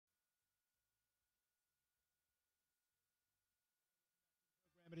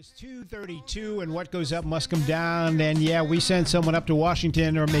It's 2:32, and what goes up must come down. And yeah, we sent someone up to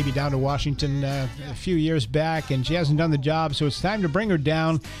Washington, or maybe down to Washington a few years back, and she hasn't done the job, so it's time to bring her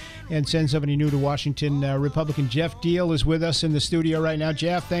down and send somebody new to Washington. Republican Geoff Diehl is with us in the studio right now.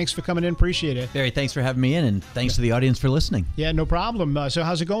 Geoff, thanks for coming in. Appreciate it. Barry, thanks for having me in, and thanks to the audience for listening. Yeah, no problem. So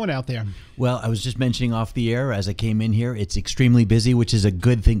how's it going out there? Well, I was just mentioning off the air as I came in here, it's extremely busy, which is a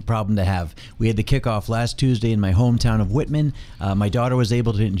good problem to have. We had the kickoff last Tuesday in my hometown of Whitman. My daughter was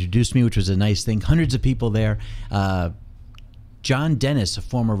able to introduce me, which was a nice thing. Hundreds of people there. John Dennis, a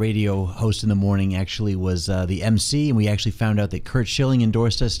former radio host in the morning, actually was the MC, and we actually found out that Curt Schilling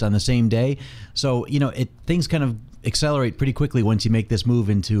endorsed us on the same day. So, you know, things kind of accelerate pretty quickly once you make this move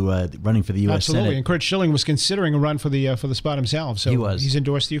into running for the U.S. Absolutely. Senate. And Curt Schilling was considering a run for the spot himself. So he was. He's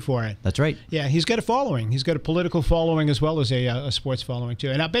endorsed you for it. That's right. Yeah, he's got a following. He's got a political following as well as a sports following,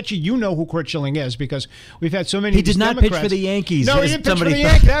 too. And I bet you know who Curt Schilling is, because we've had so many He did not Democrats. pitch for the Yankees. No, he didn't pitch for the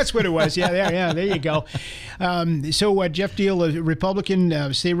Yankees. That's what it was. Yeah, there you go. So Geoff Diehl, a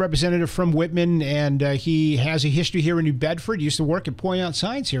Republican state representative from Whitman, and he has a history here in New Bedford. He used to work at Poyant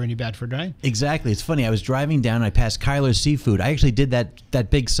Signs here in New Bedford, right? Exactly. It's funny. I was driving down. I passed Kyler's Seafood. I actually did that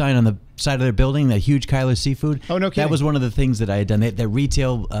big sign on the side of their building, that huge Kyler Seafood. Oh, no kidding. That was one of the things that I had done. That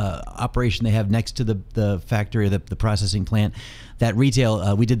retail operation they have next to the factory, the processing plant. That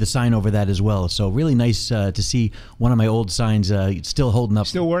retail, we did the sign over that as well. So really nice to see one of my old signs still holding up.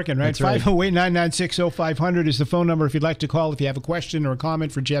 Still working, right? 508-996-0500 is the phone number if you'd like to call if you have a question or a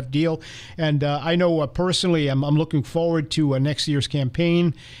comment for Geoff Diehl. And I know personally I'm looking forward to next year's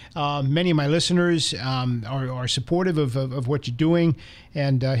campaign. Many of my listeners are supportive of what you're doing,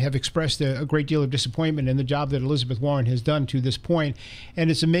 and have expressed a great deal of disappointment in the job that Elizabeth Warren has done to this point. And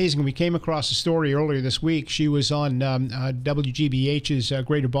it's amazing. We came across a story earlier this week. She was on WBSM's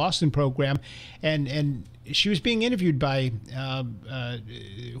Greater Boston program, and she was being interviewed by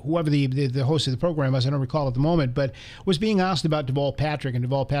whoever the host of the program was. I don't recall at the moment, but was being asked about Deval Patrick, and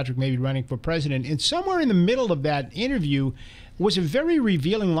Deval Patrick maybe running for president. And somewhere in the middle of that interview was a very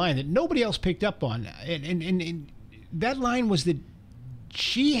revealing line that nobody else picked up on. And that line was that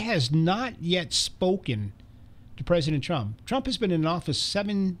she has not yet spoken to President Trump. Trump has been in office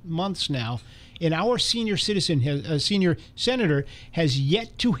 7 months now, and our senior senator has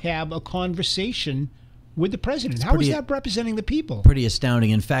yet to have a conversation with the president. How is that representing the people? Pretty astounding.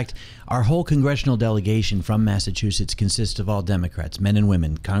 In fact, our whole congressional delegation from Massachusetts consists of all Democrats, men and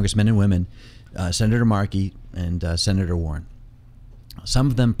women, congressmen and women, Senator Markey and Senator Warren. Some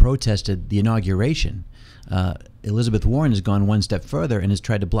of them protested the inauguration. Elizabeth Warren has gone one step further and has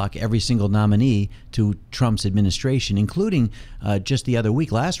tried to block every single nominee to Trump's administration, including just the other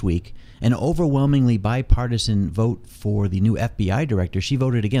week, last week, an overwhelmingly bipartisan vote for the new FBI director. She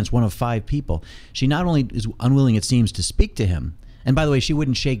voted against, one of 5 people. She not only is unwilling, it seems, to speak to him. And by the way, she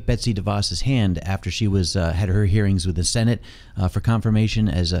wouldn't shake Betsy DeVos's hand after she was had her hearings with the Senate for confirmation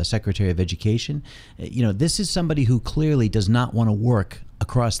as Secretary of Education. You know, this is somebody who clearly does not want to work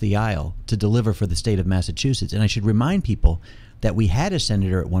across the aisle to deliver for the state of Massachusetts. And I should remind people that we had a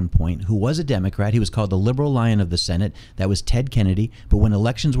senator at one point who was a Democrat. He was called the liberal lion of the Senate. That was Ted Kennedy. But when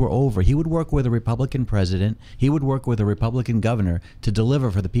elections were over, he would work with a Republican president. He would work with a Republican governor to deliver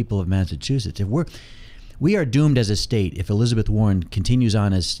for the people of Massachusetts. We are doomed as a state if Elizabeth Warren continues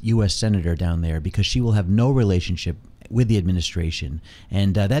on as U.S. Senator down there, because she will have no relationship with the administration.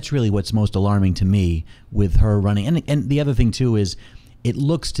 And that's really what's most alarming to me with her running. And the other thing, too, is it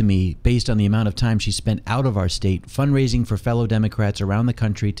looks to me, based on the amount of time she spent out of our state, fundraising for fellow Democrats around the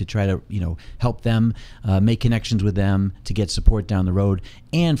country to try to, help them, make connections with them, to get support down the road,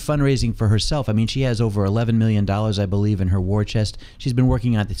 and fundraising for herself. I mean, she has over $11 million, I believe, in her war chest. She's been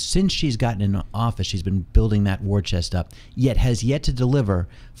working on it since she's gotten in office. She's been building that war chest up, yet has yet to deliver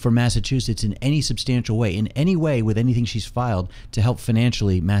for Massachusetts in any substantial way, in any way with anything she's filed to help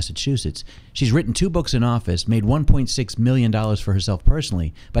financially Massachusetts. She's written 2 books in office, made $1.6 million for herself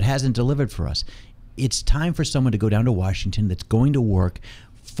personally, but hasn't delivered for us. It's time for someone to go down to Washington that's going to work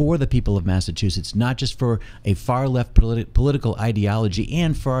for the people of Massachusetts, not just for a far-left political ideology,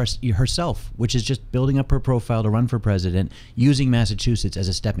 and for herself, which is just building up her profile to run for president, using Massachusetts as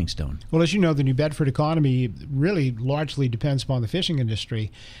a stepping stone. Well, as you know, the New Bedford economy really largely depends upon the fishing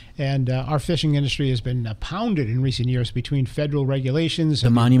industry. And our fishing industry has been pounded in recent years between federal regulations. The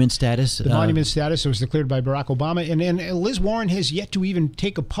monument status. The monument status that was declared by Barack Obama. And Liz Warren has yet to even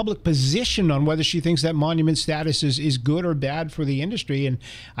take a public position on whether she thinks that monument status is good or bad for the industry. And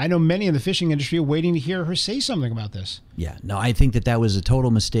I know many in the fishing industry are waiting to hear her say something about this. Yeah, no, I think that was a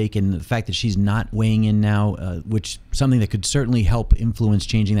total mistake. And the fact that she's not weighing in now, which something that could certainly help influence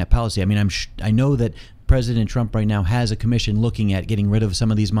changing that policy. I mean, I know that President Trump right now has a commission looking at getting rid of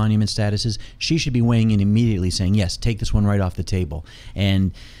some of these monument statuses, she should be weighing in immediately, saying, yes, take this one right off the table.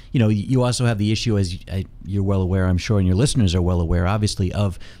 And you also have the issue, as you're well aware, I'm sure, and your listeners are well aware, obviously,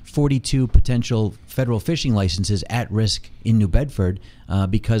 of 42 potential federal fishing licenses at risk in New Bedford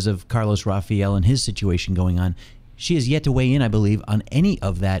because of Carlos Rafael and his situation going on. She has yet to weigh in, I believe, on any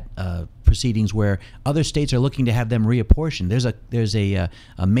of that proceedings where other states are looking to have them reapportioned. There's a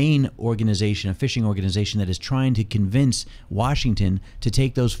Maine organization, a fishing organization, that is trying to convince Washington to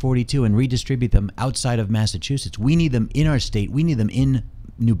take those 42 and redistribute them outside of Massachusetts. We need them in our state. We need them in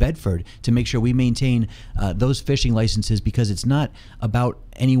New Bedford to make sure we maintain those fishing licenses, because it's not about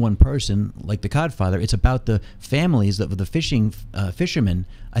any one person like the Codfather. It's about the families of the fishermen.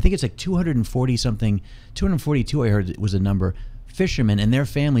 I think it's like 242 I heard was a number, fishermen and their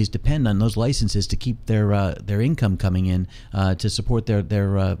families depend on those licenses to keep their income coming in to support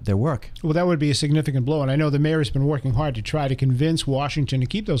their work. Well, that would be a significant blow, and I know the mayor has been working hard to try to convince Washington to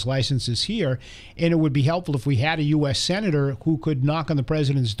keep those licenses here, and it would be helpful if we had a U.S. senator who could knock on the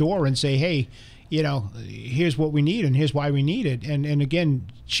president's door and say, hey, here's what we need and here's why we need it. And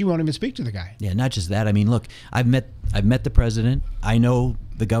again, she won't even speak to the guy. Yeah, not just that. I mean, look, I've met the president. I know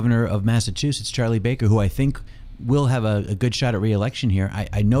the governor of Massachusetts, Charlie Baker, who I think will have a good shot at re-election here.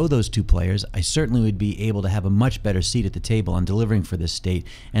 I know those two players. I certainly would be able to have a much better seat at the table on delivering for this state.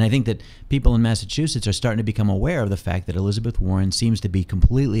 And I think that people in Massachusetts are starting to become aware of the fact that Elizabeth Warren seems to be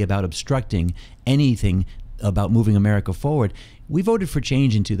completely about obstructing anything about moving America forward. We voted for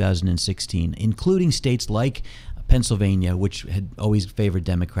change in 2016, including states like Pennsylvania, which had always favored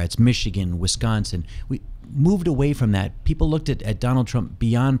Democrats, Michigan, Wisconsin. We moved away from that. People looked at Donald Trump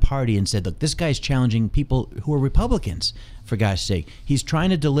beyond party and said, look, this guy's challenging people who are Republicans, for gosh sake. He's trying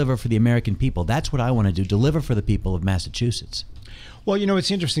to deliver for the American people. That's what I want to do, deliver for the people of Massachusetts. Well, it's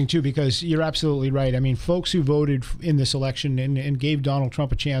interesting, too, because you're absolutely right. I mean, folks who voted in this election and gave Donald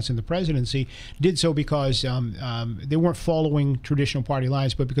Trump a chance in the presidency did so because they weren't following traditional party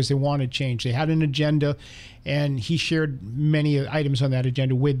lines, but because they wanted change. They had an agenda, and he shared many items on that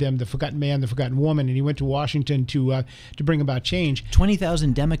agenda with them, the forgotten man, the forgotten woman, and he went to Washington to bring about change.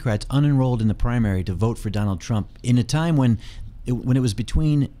 20,000 Democrats unenrolled in the primary to vote for Donald Trump in a time when it was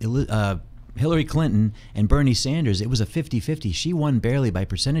between Hillary Clinton and Bernie Sanders. It was a 50-50. She won barely by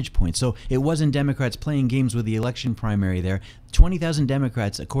percentage points. So it wasn't Democrats playing games with the election primary there. 20,000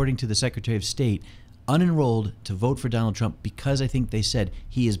 Democrats, according to the Secretary of State, unenrolled to vote for Donald Trump because I think they said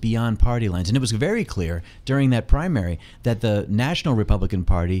he is beyond party lines. And it was very clear during that primary that the National Republican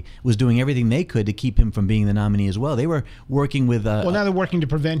Party was doing everything they could to keep him from being the nominee as well. They were working with... well, now they're working to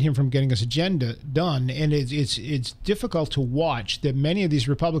prevent him from getting his agenda done. And it's difficult to watch that many of these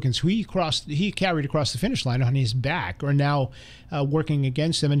Republicans who he carried across the finish line on his back are now working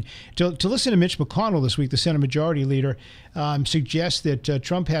against him. And to listen to Mitch McConnell this week, the Senate Majority Leader, suggests that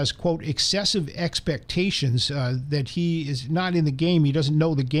Trump has, quote, excessive expectations, that he is not in the game, he doesn't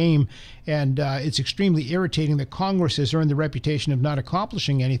know the game, and it's extremely irritating that Congress has earned the reputation of not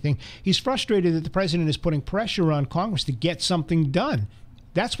accomplishing anything. He's frustrated that the president is putting pressure on Congress to get something done.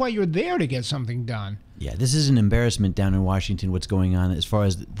 That's why you're there, to get something done. Yeah, this is an embarrassment down in Washington, what's going on as far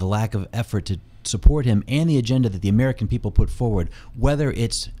as the lack of effort to support him and the agenda that the American people put forward, whether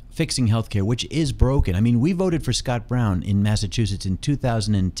it's fixing healthcare, which is broken. I mean, we voted for Scott Brown in Massachusetts in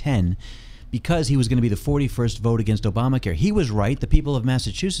 2010 because he was going to be the 41st vote against Obamacare. He was right. The people of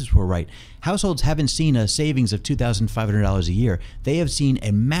Massachusetts were right. Households haven't seen a savings of $2,500 a year. They have seen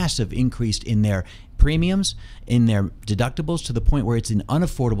a massive increase in their premiums, in their deductibles, to the point where it's an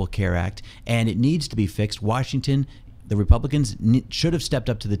unaffordable care act, and it needs to be fixed. Washington, the Republicans should have stepped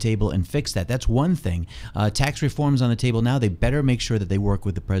up to the table and fixed that. That's one thing. Tax reform's on the table now. They better make sure that they work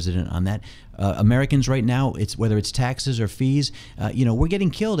with the president on that. Americans right now, whether it's taxes or fees, we're getting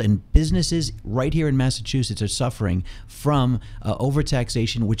killed, and businesses right here in Massachusetts are suffering from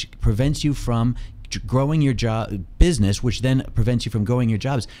overtaxation, which prevents you from growing your business, which then prevents you from growing your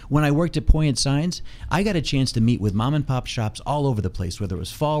jobs. When I worked at Poignant Signs, I got a chance to meet with mom and pop shops all over the place, whether it was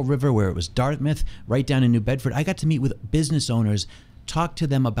Fall River, where it was Dartmouth, right down in New Bedford. I got to meet with business owners, talk to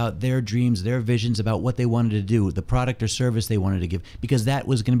them about their dreams, their visions, about what they wanted to do, the product or service they wanted to give, because that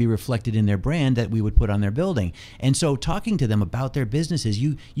was going to be reflected in their brand that we would put on their building. And so talking to them about their businesses,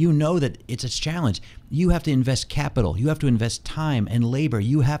 you know that it's a challenge. You have to invest capital. You have to invest time and labor.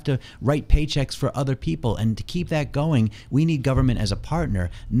 You have to write paychecks for other people. And to keep that going, we need government as a partner,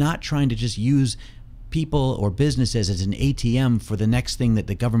 not trying to just use people or businesses as an ATM for the next thing that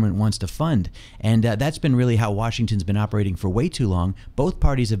the government wants to fund. And that's been really how Washington's been operating for way too long. Both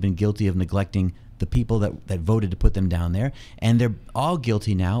parties have been guilty of neglecting the people that voted to put them down there. And they're all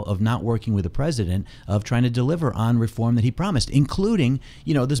guilty now of not working with the president, of trying to deliver on reform that he promised, including,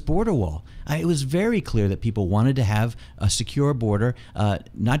 this border wall. It was very clear that people wanted to have a secure border,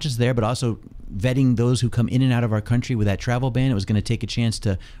 not just there, but also vetting those who come in and out of our country with that travel ban. It was going to take a chance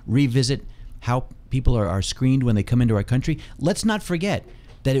to revisit how people are screened when they come into our country. Let's not forget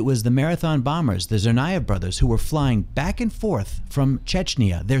that it was the marathon bombers, the Tsarnaev brothers, who were flying back and forth from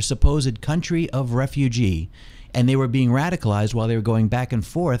Chechnya, their supposed country of refugee, and they were being radicalized while they were going back and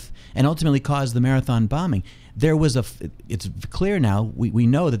forth, and ultimately caused the marathon bombing. It's clear now, we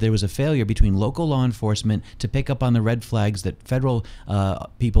know that there was a failure between local law enforcement to pick up on the red flags that federal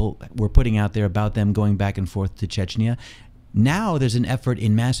people were putting out there about them going back and forth to Chechnya. Now there's an effort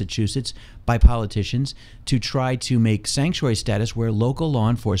in Massachusetts by politicians to try to make sanctuary status where local law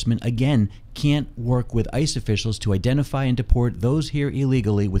enforcement, again, can't work with ICE officials to identify and deport those here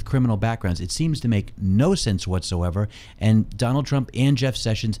illegally with criminal backgrounds. It seems to make no sense whatsoever. And Donald Trump and Jeff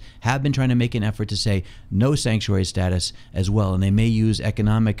Sessions have been trying to make an effort to say no sanctuary status as well. And they may use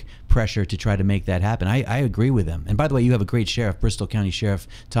economic pressure to try to make that happen. I agree with them. And by the way, you have a great sheriff, Bristol County Sheriff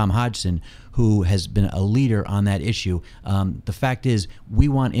Tom Hodgson, who has been a leader on that issue. The fact is, we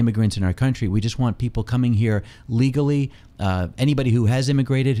want immigrants in our country. We just want people coming here legally. Anybody who has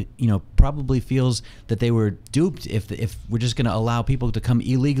immigrated, probably feels that they were duped if we're just going to allow people to come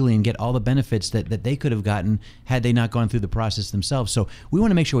illegally and get all the benefits that they could have gotten had they not gone through the process themselves. So we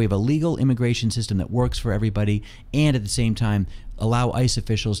want to make sure we have a legal immigration system that works for everybody, and at the same time allow ICE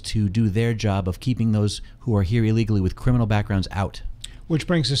officials to do their job of keeping those who are here illegally with criminal backgrounds out. Which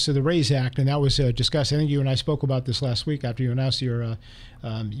brings us to the RAISE Act, and that was discussed. I think you and I spoke about this last week after you announced your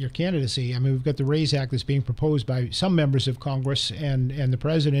candidacy. I mean, we've got the RAISE Act that's being proposed by some members of Congress and the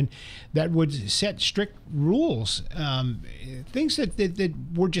president that would set strict rules, things that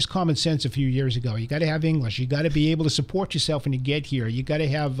were just common sense a few years ago. You got to have English. You got to be able to support yourself when you get here. You got to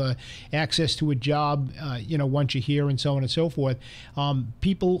have access to a job, once you're here, and so on and so forth.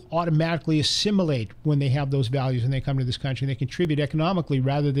 People automatically assimilate when they have those values and they come to this country, and they contribute economically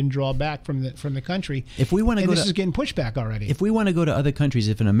rather than draw back from the country. If we want to go, this is getting pushback already. If we want to go to other countries,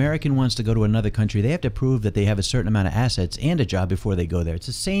 if an American wants to go to another country, they have to prove that they have a certain amount of assets and a job before they go there. It's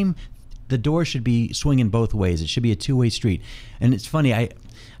the same. The door should be swinging both ways. It should be a two-way street. And it's funny, I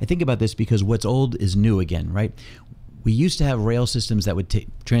think about this because what's old is new again, right? We used to have rail systems that would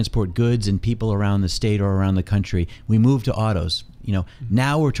transport goods and people around the state or around the country. We moved to autos.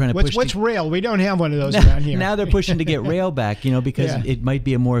 Now we're trying to push. What's rail? We don't have one of those around here. Now they're pushing to get rail back, because it might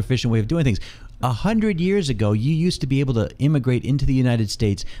be a more efficient way of doing things. 100 years ago, you used to be able to immigrate into the United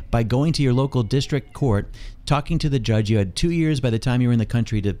States by going to your local district court, talking to the judge. You had 2 years by the time you were in the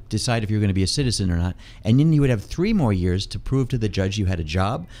country to decide if you were going to be a citizen or not. And then you would have 3 more years to prove to the judge you had a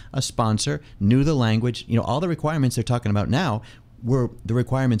job, a sponsor, knew the language. All the requirements they're talking about now were the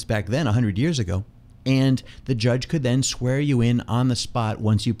requirements back then 100 years ago. And the judge could then swear you in on the spot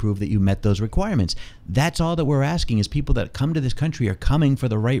once you prove that you met those requirements. That's all that we're asking, is people that come to this country are coming for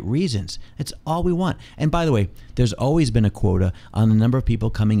the right reasons. That's all we want. And by the way, there's always been a quota on the number of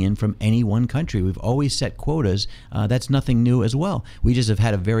people coming in from any one country. We've always set quotas. That's nothing new as well. We just have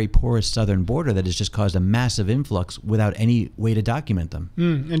had a very porous southern border that has just caused a massive influx without any way to document them.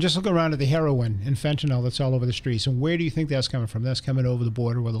 And just look around at the heroin and fentanyl that's all over the streets. And where do you think that's coming from? That's coming over the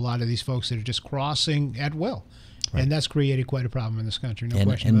border with a lot of these folks that are just crossing at will. Right. And that's created quite a problem in this country, no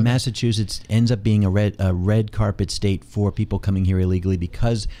question. And Massachusetts ends up being a red carpet state for people coming here illegally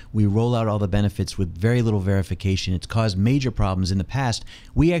because we roll out all the benefits with very little verification. It's caused major problems. In the past,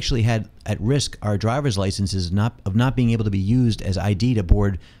 we actually had at risk our driver's licenses of not being able to be used as ID to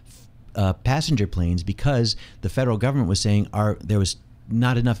board passenger planes because the federal government was saying there was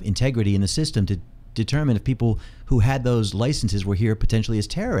not enough integrity in the system to determine if people who had those licenses were here potentially as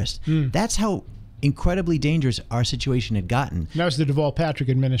terrorists. That's how incredibly dangerous our situation had gotten. That was the Deval Patrick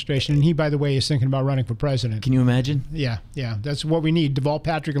administration, and he, by the way, is thinking about running for president. Can you imagine? Yeah, that's what we need, Deval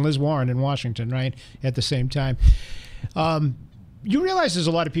Patrick and Liz Warren in Washington, right, at the same time. You realize there's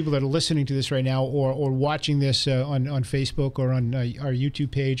a lot of people that are listening to this right now or watching this on Facebook or on our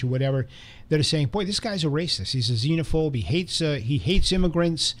YouTube page or whatever that are saying, boy, this guy's a racist. He's a xenophobe. He hates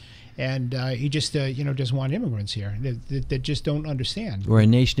immigrants. And he just, doesn't want immigrants here that just don't understand. We're a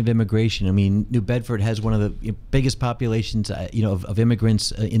nation of immigration. I mean, New Bedford has one of the biggest populations, of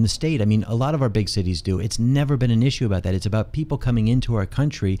immigrants in the state. I mean, a lot of our big cities do. It's never been an issue about that. It's about people coming into our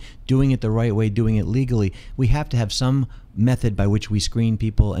country, doing it the right way, doing it legally. We have to have some method by which we screen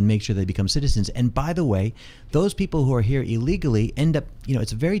people and make sure they become citizens. And by the way, those people who are here illegally end up,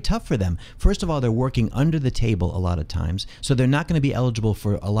 it's very tough for them. First of all, they're working under the table a lot of times, so they're not going to be eligible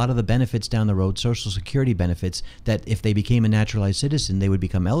for a lot of the benefits down the road, Social Security benefits, that if they became a naturalized citizen, they would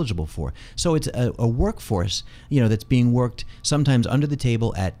become eligible for. So it's a workforce, that's being worked sometimes under the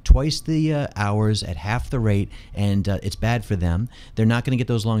table at twice the hours, at half the rate, and it's bad for them. They're not going to get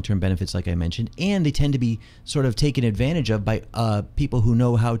those long-term benefits like I mentioned, and they tend to be sort of taken advantage of by people who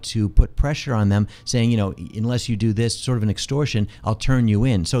know how to put pressure on them, saying, unless you do this, sort of an extortion, I'll turn you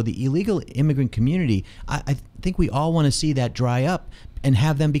in. So the illegal immigrant community, I think we all want to see that dry up and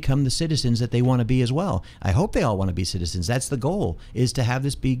have them become the citizens that they want to be as well. I hope they all want to be citizens. That's the goal, is to have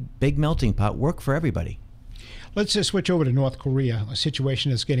this big melting pot work for everybody. Let's just switch over to North Korea, a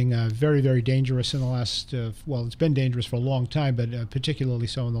situation that's getting very, very dangerous in the last, it's been dangerous for a long time, but particularly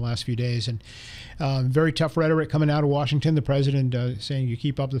so in the last few days. And very tough rhetoric coming out of Washington. The president saying you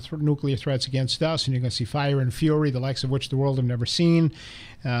keep up the nuclear threats against us and you're going to see fire and fury, the likes of which the world have never seen.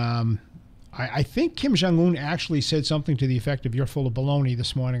 I think Kim Jong-un actually said something to the effect of "you're full of baloney"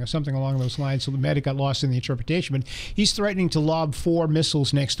 this morning, or something along those lines. So the medic got lost in the interpretation. But he's threatening to lob 4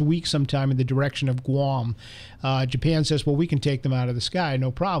 missiles next week sometime in the direction of Guam. Japan says, well, we can take them out of the sky, no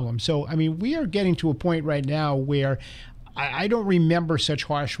problem. So, we are getting to a point right now where I don't remember such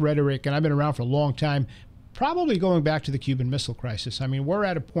harsh rhetoric, and I've been around for a long time, probably going back to the Cuban Missile Crisis. We're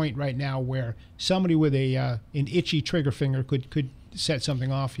at a point right now where somebody with an itchy trigger finger could set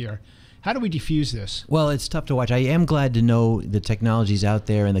something off here. How do we defuse this? Well, it's tough to watch. I am glad to know the technology's out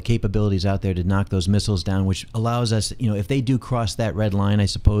there and the capabilities out there to knock those missiles down, which allows us, if they do cross that red line, I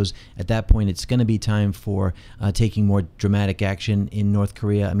suppose at that point it's going to be time for taking more dramatic action in North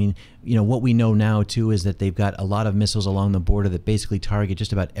Korea. What we know now, too, is that they've got a lot of missiles along the border that basically target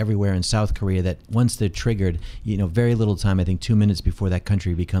just about everywhere in South Korea, that once they're triggered, very little time, I think 2 minutes before that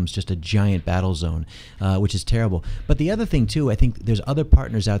country becomes just a giant battle zone, which is terrible. But the other thing, too, I think there's other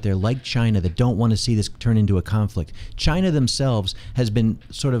partners out there like China that don't want to see this turn into a conflict. China themselves has been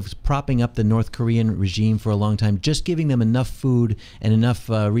sort of propping up the North Korean regime for a long time, just giving them enough food and enough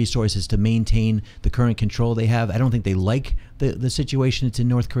resources to maintain the current control they have. I don't think they like the situation that's in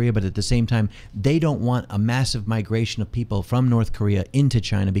North Korea, but at the same time, they don't want a massive migration of people from North Korea into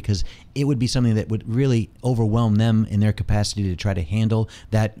China, because it would be something that would really overwhelm them in their capacity to try to handle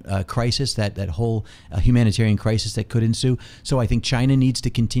that crisis, that whole humanitarian crisis that could ensue. So I think China needs to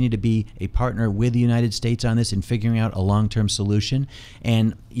continue to be a partner with the United States on this in figuring out a long-term solution.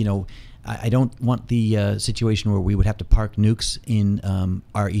 And, I don't want the situation where we would have to park nukes in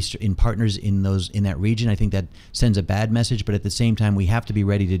in partners in that region. I think that sends a bad message. But at the same time, we have to be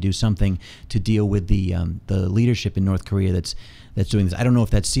ready to do something to deal with the leadership in North Korea that's doing this. I don't know if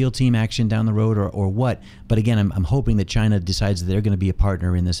that's SEAL team action down the road or what. But again, I'm hoping that China decides that they're going to be a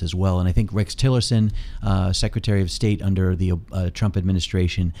partner in this as well. And I think Rex Tillerson, Secretary of State under the Trump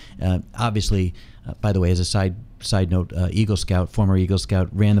administration, obviously, by the way, as a side note, Eagle Scout, former Eagle Scout,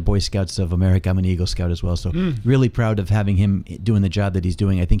 ran the Boy Scouts of America. I'm an Eagle Scout as well, so really proud of having him doing the job that he's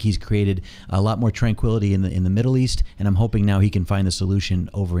doing. I think he's created a lot more tranquility in the Middle East, and I'm hoping now he can find the solution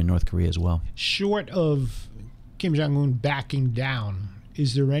over in North Korea as well. Short of Kim Jong-un backing down,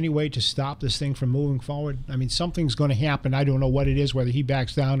 is there any way to stop this thing from moving forward? Something's going to happen. I don't know what it is, whether he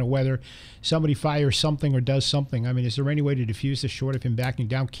backs down or whether somebody fires something or does something. Is there any way to defuse this short of him backing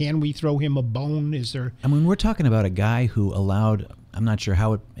down? Can we throw him a bone? Is there... we're talking about a guy who allowed, I'm not sure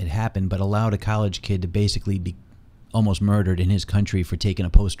how it happened, but allowed a college kid to basically be almost murdered in his country for taking a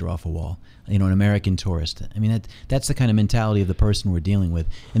poster off a wall, an American tourist. That's the kind of mentality of the person we're dealing with.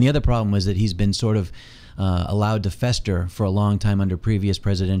 And the other problem was that he's been sort of allowed to fester for a long time under previous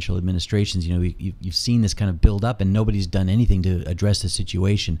presidential administrations. You've seen this kind of build up, and nobody's done anything to address the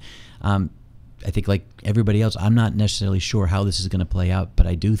situation. I think, like everybody else, I'm not necessarily sure how this is going to play out, but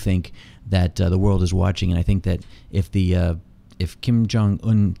I do think that the world is watching, and I think that if Kim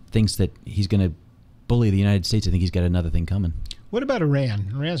Jong-un thinks that he's going to bully the United States, I think he's got another thing coming. What about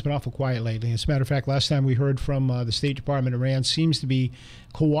Iran? Iran's been awful quiet lately. As a matter of fact, last time we heard from the State Department, Iran seems to be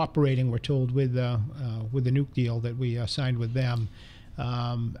cooperating, we're told, with the nuke deal that we signed with them.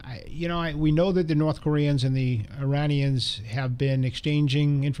 We know that the North Koreans and the Iranians have been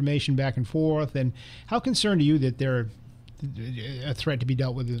exchanging information back and forth. And how concerned are you that a threat to be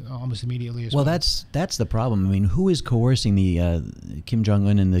dealt with almost immediately as well. well. That's the problem. I mean, who is coercing the Kim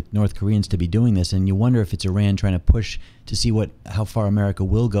Jong-un and the North Koreans to be doing this? And you wonder if it's Iran trying to push to see how far America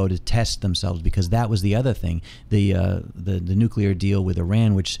will go to test themselves, because that was the other thing, the nuclear deal with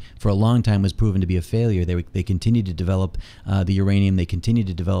Iran, which for a long time was proven to be a failure. They continued to develop the uranium. They continued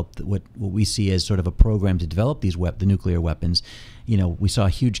to develop what we see as sort of a program to develop these the nuclear weapons. You know, we saw a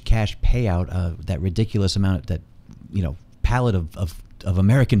huge cash payout, that ridiculous amount, that pallet of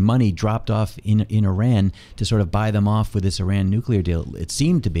American money dropped off in Iran to sort of buy them off with this Iran nuclear deal. It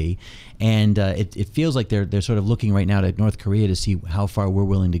seemed to be, and it feels like they're sort of looking right now to North Korea to see how far we're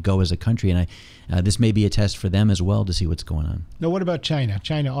willing to go as a country, and this may be a test for them as well to see what's going on. Now, what about China?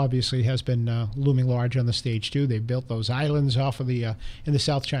 China obviously has been looming large on the stage too. They've built those islands off of in the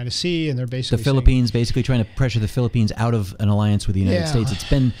South China Sea, and they're basically the Philippines, basically trying to pressure the Philippines out of an alliance with the United States.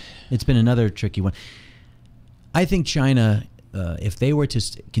 It's been another tricky one. I think China, if they were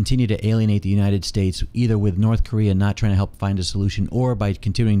to continue to alienate the United States, either with North Korea not trying to help find a solution, or by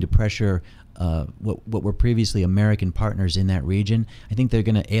continuing to pressure what were previously American partners in that region, I think they're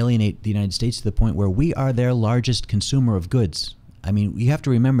going to alienate the United States to the point where we are their largest consumer of goods. I mean, you have to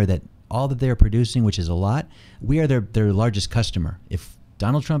remember that all that they're producing, which is a lot, we are their largest customer. If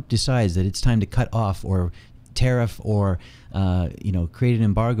Donald Trump decides that it's time to cut off or tariff or create an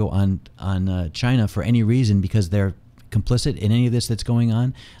embargo on China for any reason because they're complicit in any of this that's going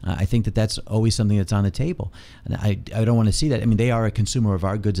on, I think that's always something that's on the table. And I don't want to see that. I mean, they are a consumer of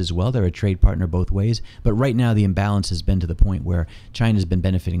our goods as well. They're a trade partner both ways. But right now the imbalance has been to the point where China's been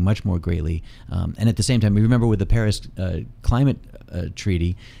benefiting much more greatly. And at the same time, we remember with the Paris climate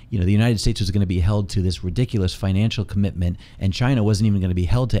treaty, the United States was going to be held to this ridiculous financial commitment, and China wasn't even going to be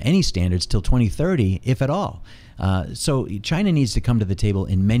held to any standards till 2030, if at all. So China needs to come to the table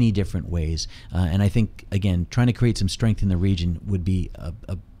in many different ways, and I think, again, trying to create some strength in the region would be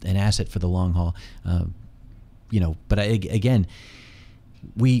an asset for the long haul. But again,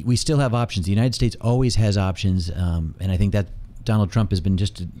 we still have options. The United States always has options, and I think that Donald Trump has been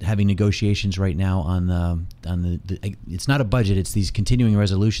just having negotiations right now on the it's not a budget, it's these continuing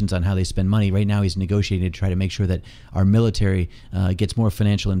resolutions on how they spend money. Right now he's negotiating to try to make sure that our military gets more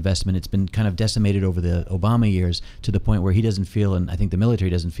financial investment. It's been kind of decimated over the Obama years to the point where he doesn't feel, and I think the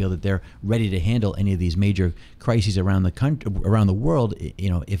military doesn't feel, that they're ready to handle any of these major crises around the country, around the world,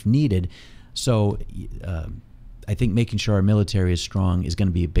 if needed. So I think making sure our military is strong is going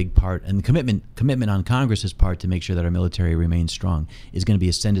to be a big part, and the commitment on Congress's part to make sure that our military remains strong is going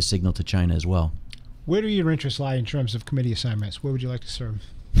to send a signal to China as well. Where do your interests lie in terms of committee assignments? Where would you like to serve?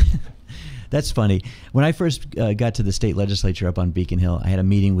 That's funny. When I first got to the state legislature up on Beacon Hill, I had a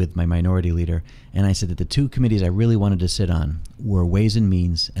meeting with my minority leader, and I said that the two committees I really wanted to sit on were Ways and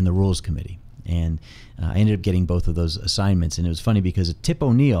Means and the Rules Committee. And I ended up getting both of those assignments. And it was funny because Tip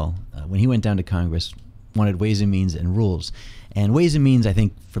O'Neill, when he went down to Congress, wanted Ways and Means and Rules. And Ways and Means, I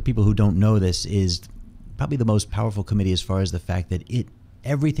think, for people who don't know this, is probably the most powerful committee as far as the fact that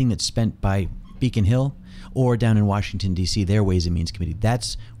everything that's spent by Beacon Hill or down in Washington, D.C., their Ways and Means Committee,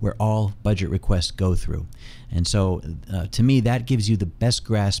 that's where all budget requests go through. And so, to me, that gives you the best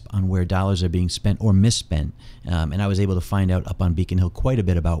grasp on where dollars are being spent or misspent. And I was able to find out up on Beacon Hill quite a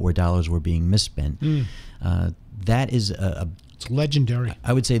bit about where dollars were being misspent. That is it's legendary.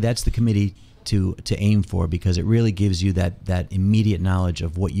 I would say that's the committee to aim for, because it really gives you that immediate knowledge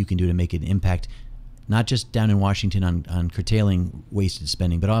of what you can do to make an impact, not just down in Washington on curtailing wasted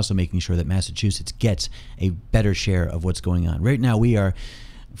spending, but also making sure that Massachusetts gets a better share of what's going on. Right now we are,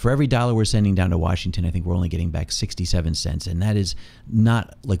 for every dollar we're sending down to Washington, I think we're only getting back 67 cents, and that is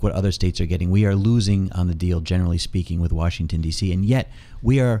not like what other states are getting. We are losing on the deal, generally speaking, with Washington, D.C., and yet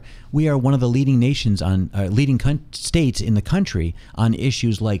we are one of the leading nations states in the country on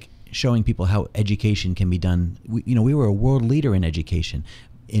issues like showing people how education can be done. We were a world leader in education.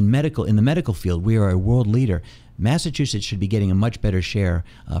 In the medical field, we are a world leader. Massachusetts should be getting a much better share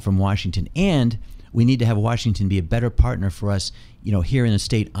from Washington, and we need to have Washington be a better partner for us, here in the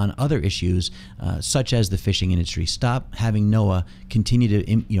state on other issues, such as the fishing industry. Stop having NOAA continue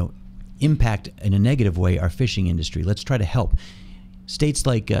to, impact in a negative way our fishing industry. Let's try to help. States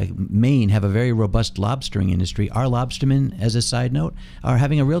like Maine have a very robust lobstering industry. Our lobstermen, as a side note, are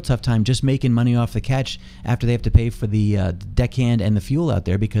having a real tough time just making money off the catch after they have to pay for the deckhand and the fuel out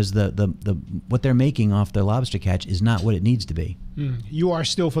there, because the what they're making off the lobster catch is not what it needs to be. You are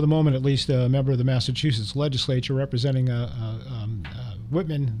still, for the moment at least, a member of the Massachusetts legislature representing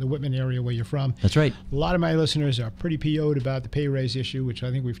Whitman, the Whitman area where you're from. That's right. A lot of my listeners are pretty PO'd about the pay raise issue, which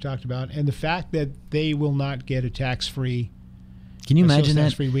I think we've talked about, and the fact that they will not get a tax-free Can you imagine that?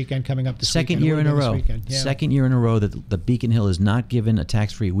 Tax-free weekend coming up this second weekend. year in a row. Yeah. Second year in a row that the Beacon Hill is not given a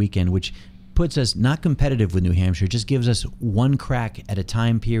tax-free weekend, which puts us not competitive with New Hampshire, just gives us one crack at a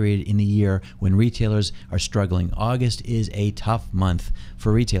time period in the year when retailers are struggling. August is a tough month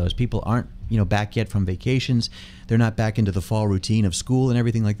for retailers. People aren't, back yet from vacations. They're not back into the fall routine of school and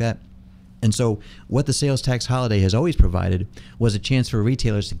everything like that. And so what the sales tax holiday has always provided was a chance for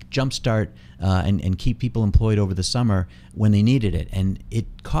retailers to jumpstart and keep people employed over the summer when they needed it. And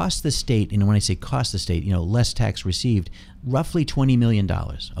it cost the state, when I say cost the state, less tax received, roughly $20 million.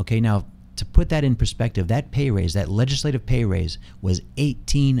 Okay, now to put that in perspective, that pay raise, that legislative pay raise was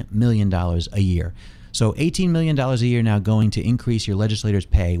 $18 million a year. So $18 million a year now going to increase your legislators'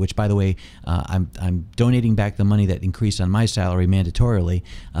 pay, which, by the way, I'm donating back the money that increased on my salary mandatorily,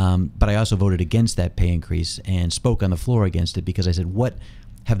 but I also voted against that pay increase and spoke on the floor against it because I said, what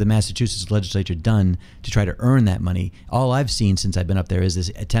have the Massachusetts legislature done to try to earn that money? All I've seen since I've been up there is this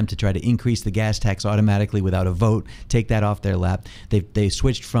attempt to try to increase the gas tax automatically without a vote, take that off their lap. They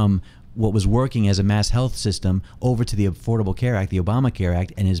switched from what was working as a mass health system over to the Affordable Care Act, the Obamacare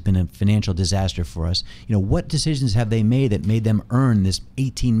Act, and has been a financial disaster for us. What decisions have they made that made them earn this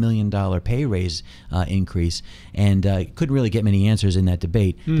 $18 million pay raise increase? And couldn't really get many answers in that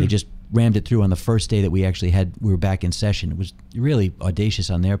debate. They just rammed it through on the first day that we were back in session. It was really audacious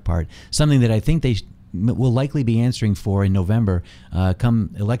on their part. Something that I think they will likely be answering for in November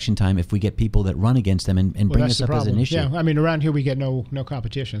come election time if we get people that run against them and bring this up as an issue. Yeah, I mean, around here we get no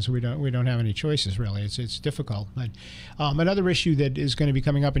competition, so we don't have any choices really. It's difficult. But another issue that is going to be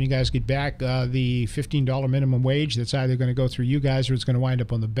coming up, and you guys get back, the $15 minimum wage that's either going to go through you guys or it's going to wind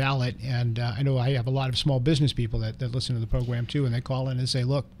up on the ballot. And I know I have a lot of small business people that listen to the program too, and they call in and say,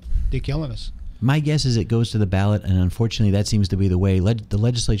 look, they're killing us. My guess is it goes to the ballot, and unfortunately that seems to be the way. The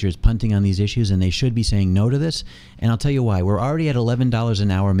legislature is punting on these issues, and they should be saying no to this. And I'll tell you why. We're already at $11 an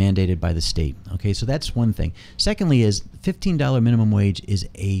hour mandated by the state. Okay, so that's one thing. Secondly is $15 minimum wage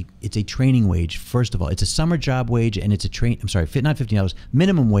it's a training wage. First of all, it's a summer job wage, and it's not $15.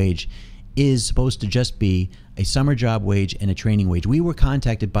 Minimum wage is supposed to just be a summer job wage and a training wage. We were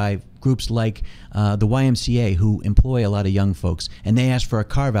contacted by groups like the YMCA, who employ a lot of young folks, and they asked for a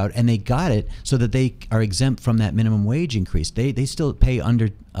carve-out, and they got it so that they are exempt from that minimum wage increase. They still pay under,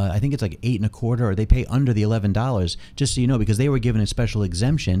 I think it's like $8.25, or they pay under the $11, just so you know, because they were given a special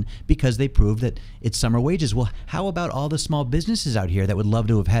exemption because they proved that it's summer wages. Well, how about all the small businesses out here that would love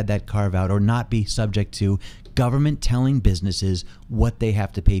to have had that carve-out or not be subject to government telling businesses what they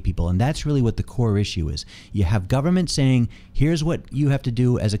have to pay people? And that's really what the core issue is. You have government saying, here's what you have to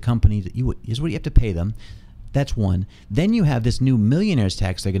do as a company, here's what you have to pay them. That's one. Then you have this new millionaire's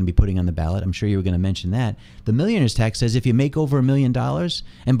tax they're going to be putting on the ballot. I'm sure you were going to mention that. The millionaire's tax says if you make over $1 million,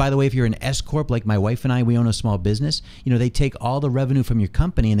 and by the way, if you're an S-Corp like my wife and I, we own a small business, they take all the revenue from your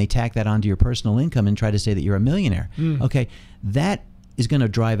company and they tack that onto your personal income and try to say that you're a millionaire. Okay, that is going to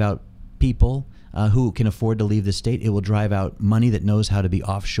drive out people who can afford to leave the state. It will drive out money that knows how to be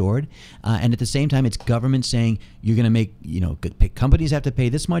offshored. And at the same time, it's government saying you're going to make, companies have to pay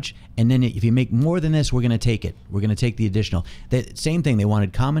this much, and then if you make more than this, we're going to take it. We're going to take the additional. Same thing, they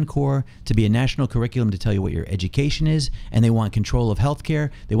wanted Common Core to be a national curriculum to tell you what your education is, and they want control of healthcare.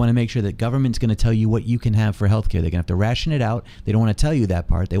 They want to make sure that government's going to tell you what you can have for healthcare. They're going to have to ration it out. They don't want to tell you that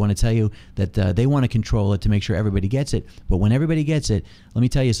part. They want to tell you that they want to control it to make sure everybody gets it. But when everybody gets it, let me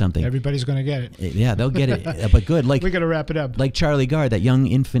tell you something. Everybody's going to get it. Yeah, they'll get it, but good. Like, we got to wrap it up. Like Charlie Gard, that young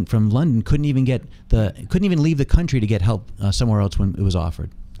infant from London, couldn't even leave the country to get help somewhere else when it was offered.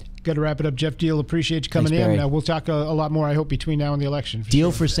 Got to wrap it up. Geoff Diehl, appreciate you coming in. We'll talk a lot more, I hope, between now and the election.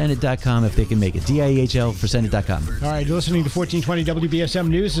 DiehlForSenate.com if they can make it. DIEHL for Senate.com. All right, you're listening to 1420 WBSM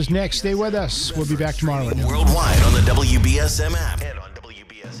News is next. Stay with us. We'll be back tomorrow. Worldwide on the WBSM app and on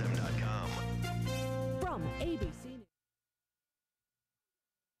WBSM.com.